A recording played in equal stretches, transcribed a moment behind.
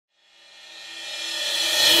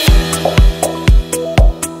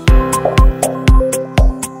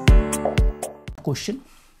question.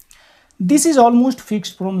 This is almost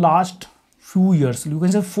fixed from last few years. You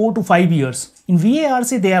can say 4 to 5 years. In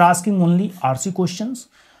VARC, they are asking only RC questions,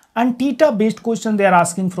 and theta based question they are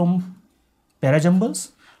asking from parajumbles,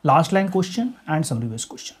 last line question and summary based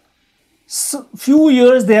question. So few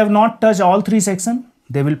years they have not touched all three sections.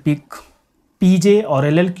 They will pick PJ or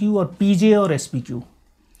LLQ or PJ or SPQ.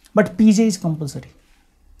 But PJ is compulsory.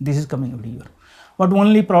 This is coming every year. But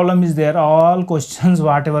only problem is there, all questions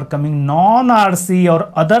whatever coming non-RC or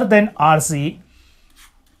other than RC,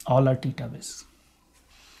 all are theta based.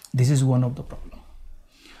 This is one of the problem.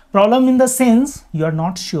 Problem in the sense you are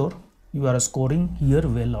not sure you are scoring here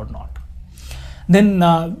well or not. Then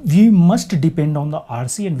we must depend on the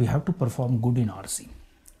RC and we have to perform good in RC.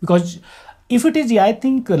 Because if it is, I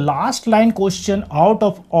think, last line question out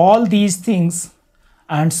of all these things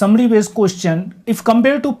and summary based question, if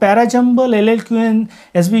compared to parajumble, LLQ and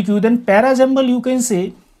SBQ, then parajumble you can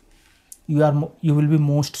say you will be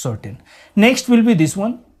most certain. Next will be this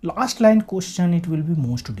one, last line question, it will be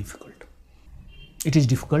most difficult. It is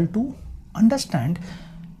difficult to understand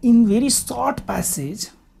in very short passage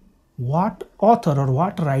what author or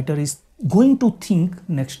what writer is going to think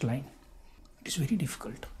next line. It is very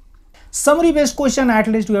difficult. Summary based question, at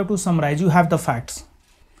least you have to summarize, you have the facts.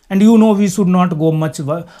 And you know we should not go much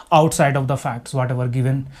outside of the facts, whatever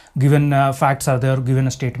given facts are there, given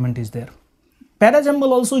a statement is there. Parajumble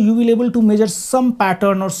also you will able to measure some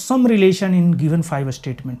pattern or some relation in given 5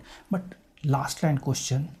 statement. But last line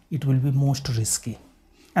question, it will be most risky.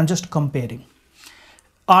 I'm just comparing.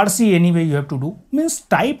 RC anyway you have to do, means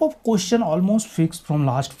type of question almost fixed from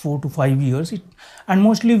last 4 to 5 years. And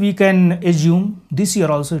mostly we can assume this year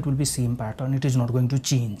also it will be same pattern. It is not going to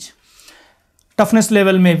change. Toughness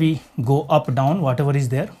level maybe go up, down, whatever is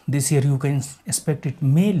there. This year you can expect it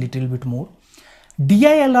may little bit more.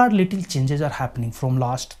 DILR little changes are happening from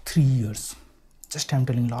last 3 years. Just I'm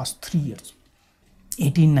telling last 3 years.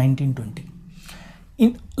 18, 19, 20.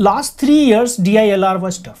 In last 3 years DILR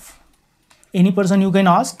was tough. Any person you can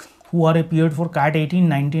ask who are appeared for CAT 18,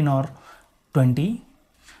 19 or 20.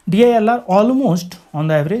 DILR almost on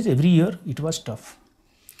the average every year it was tough.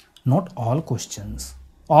 Not all questions.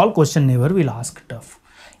 All question never will ask tough.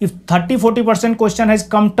 If 30-40% question has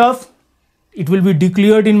come tough, it will be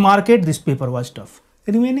declared in market this paper was tough.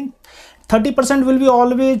 The remaining 30% will be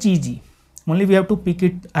always easy. Only we have to pick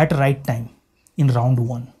it at right time in round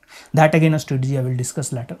 1. That again a strategy I will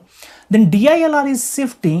discuss later. Then DILR is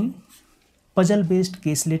shifting, puzzle based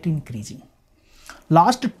caselet increasing.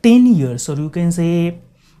 Last 10 years or you can say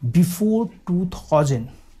before 2000,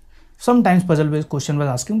 sometimes puzzle based question was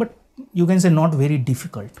asking, but you can say not very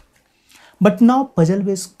difficult. But now puzzle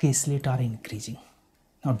based caselet are increasing.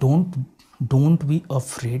 Now don't be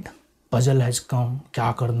afraid. Puzzle has come,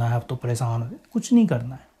 क्या करना है अब तो परेशान हो, कुछ नहीं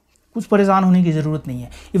करना है, कुछ परेशान होने की जरूरत नहीं है.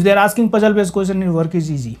 If they are asking puzzle based question, work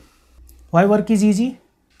is easy. Why work is easy?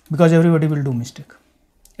 Because everybody will do mistake.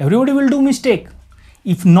 Everybody will do mistake.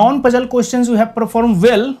 If non-puzzle questions you have performed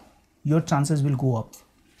well, your chances will go up.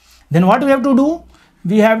 Then what we have to do?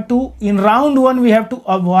 We have to, in round 1, we have to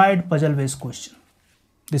avoid puzzle based question.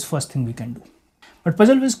 This first thing we can do. But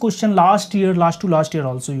puzzle based question last year, last to last year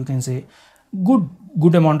also you can say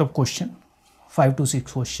good amount of question. 5 to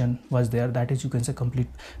 6 question was there. That is you can say complete.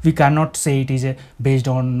 We cannot say it is based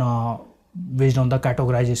on the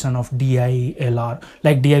categorization of DI, LR.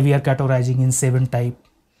 Like DI we are categorizing in 7 type.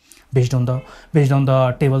 Based on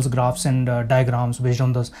the tables, graphs and diagrams, based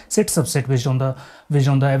on the set subset, based on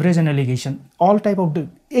the average and allegation, all type of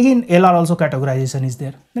again LR also categorization is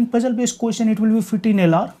there. Then puzzle based question it will be fit in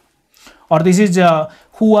LR, or this is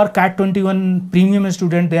who are CAT 21 premium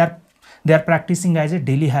student, they are practicing as a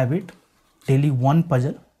daily habit, daily one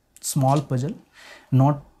puzzle, small puzzle,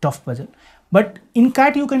 not tough puzzle. But in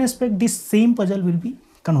CAT you can expect this same puzzle will be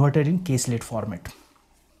converted in caselet format.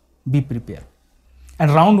 Be prepared. And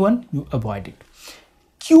round 1 you avoid it.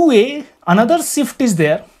 QA, another shift is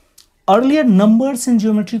there. Earlier numbers in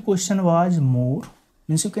geometry question was more,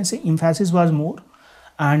 means you can say emphasis was more,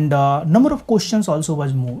 and number of questions also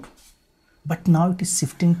was more. But now it is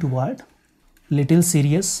shifting toward little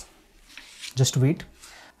serious. Just wait.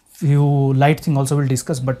 Few light thing also will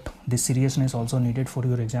discuss, but this seriousness also needed for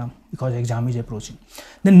your exam because exam is approaching.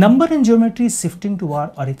 The number in geometry is shifting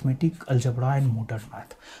toward arithmetic, algebra and modern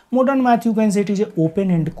math. Modern math you can say it is an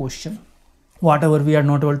open-end question. Whatever we are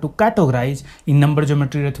not able to categorize in number,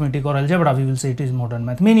 geometry, arithmetic or algebra, we will say it is modern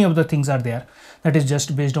math. Many of the things are there that is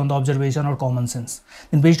just based on the observation or common sense.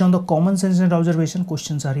 Then based on the common sense and observation,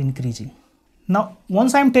 questions are increasing. Now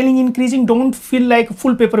once I am telling increasing, don't feel like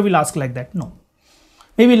full paper will ask like that. No.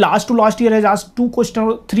 Maybe last to last year has asked 2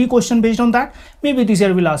 questions or 3 questions based on that. Maybe this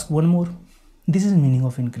year will ask 1 more. This is meaning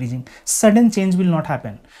of increasing. Sudden change will not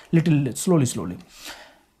happen. Little slowly.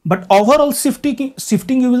 But overall shifting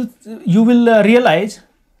you will realize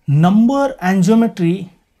number and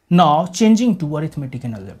geometry now changing to arithmetic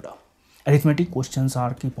and algebra. Arithmetic questions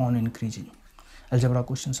are keep on increasing. Algebra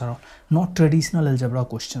questions are not traditional algebra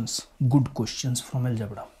questions, good questions from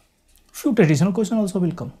algebra. Few traditional questions also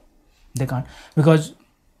will come. They can't, because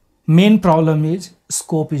main problem is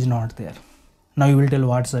scope is not there. Now you will tell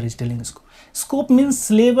what sir is telling scope. Scope means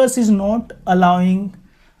syllabus is not allowing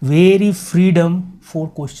very freedom for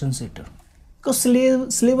question setter, because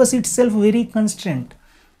syllabus itself very constrained.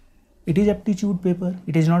 It is aptitude paper,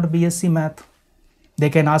 it is not BSc math. They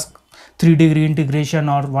can ask 3-degree integration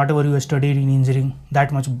or whatever you studied in engineering,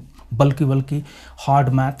 that much bulky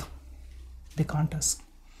hard math they can't ask.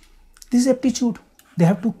 This is aptitude. They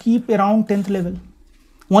have to keep around 10th level.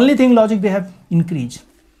 Only thing logic they have increased.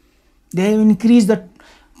 They have increased the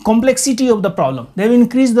complexity of the problem. They have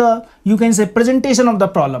increased the, you can say, presentation of the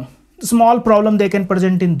problem. The small problem they can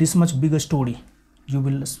present in this much bigger story. You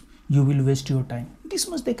will waste your time. This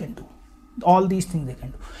much they can do. All these things they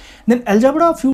can do. Then algebra, few